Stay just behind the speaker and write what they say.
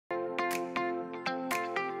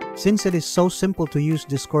Since it is so simple to use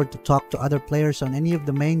Discord to talk to other players on any of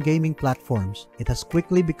the main gaming platforms, it has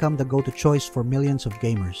quickly become the go-to choice for millions of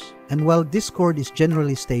gamers. And while Discord is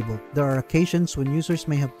generally stable, there are occasions when users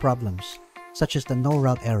may have problems, such as the no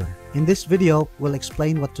route error. In this video, we'll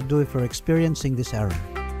explain what to do if you're experiencing this error.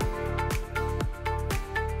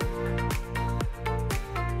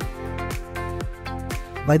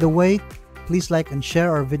 By the way, please like and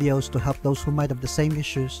share our videos to help those who might have the same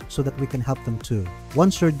issues so that we can help them too.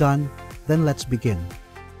 Once you're done, then let's begin.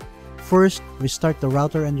 First, restart the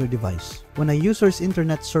router and your device. When a user's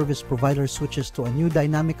internet service provider switches to a new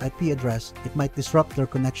dynamic IP address, it might disrupt their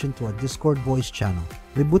connection to a Discord voice channel.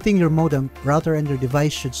 Rebooting your modem, router, and your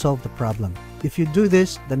device should solve the problem. If you do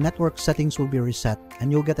this, the network settings will be reset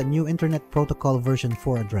and you'll get a new Internet Protocol version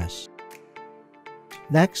 4 address.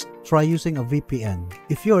 Next, try using a VPN.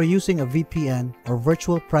 If you are using a VPN or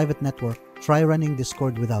virtual private network, try running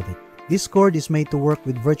Discord without it. Discord is made to work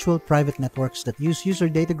with virtual private networks that use user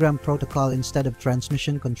datagram protocol instead of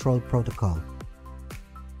transmission control protocol.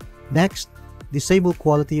 Next, disable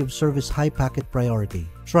quality of service high packet priority.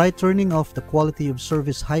 Try turning off the quality of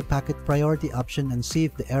service high packet priority option and see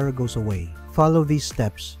if the error goes away. Follow these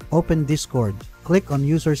steps. Open Discord. Click on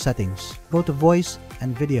user settings. Go to voice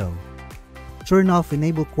and video. Turn off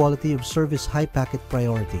enable quality of service high packet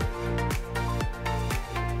priority.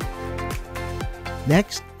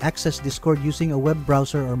 Next, access Discord using a web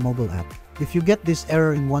browser or mobile app. If you get this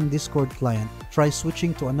error in one Discord client, try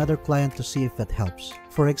switching to another client to see if that helps.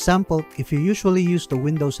 For example, if you usually use the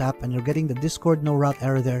Windows app and you're getting the Discord no route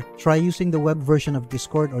error there, try using the web version of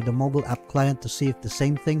Discord or the mobile app client to see if the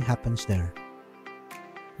same thing happens there.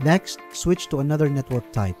 Next, switch to another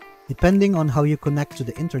network type. Depending on how you connect to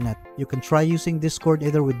the internet, you can try using Discord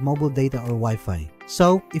either with mobile data or Wi-Fi.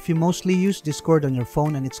 So, if you mostly use Discord on your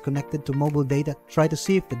phone and it's connected to mobile data, try to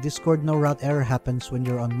see if the Discord no route error happens when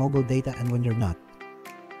you're on mobile data and when you're not.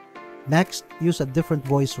 Next, use a different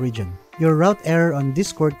voice region. Your route error on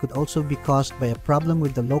Discord could also be caused by a problem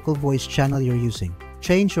with the local voice channel you're using.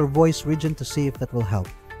 Change your voice region to see if that will help.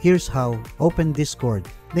 Here's how. Open Discord.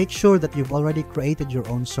 Make sure that you've already created your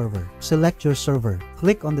own server. Select your server.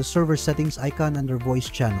 Click on the server settings icon under voice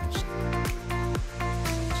channels.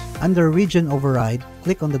 Under region override,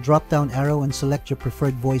 click on the drop-down arrow and select your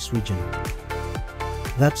preferred voice region.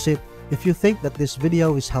 That's it. If you think that this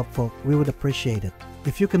video is helpful, we would appreciate it.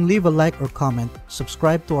 If you can leave a like or comment,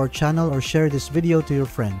 subscribe to our channel or share this video to your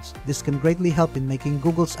friends. This can greatly help in making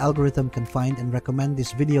Google's algorithm can find and recommend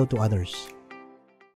this video to others.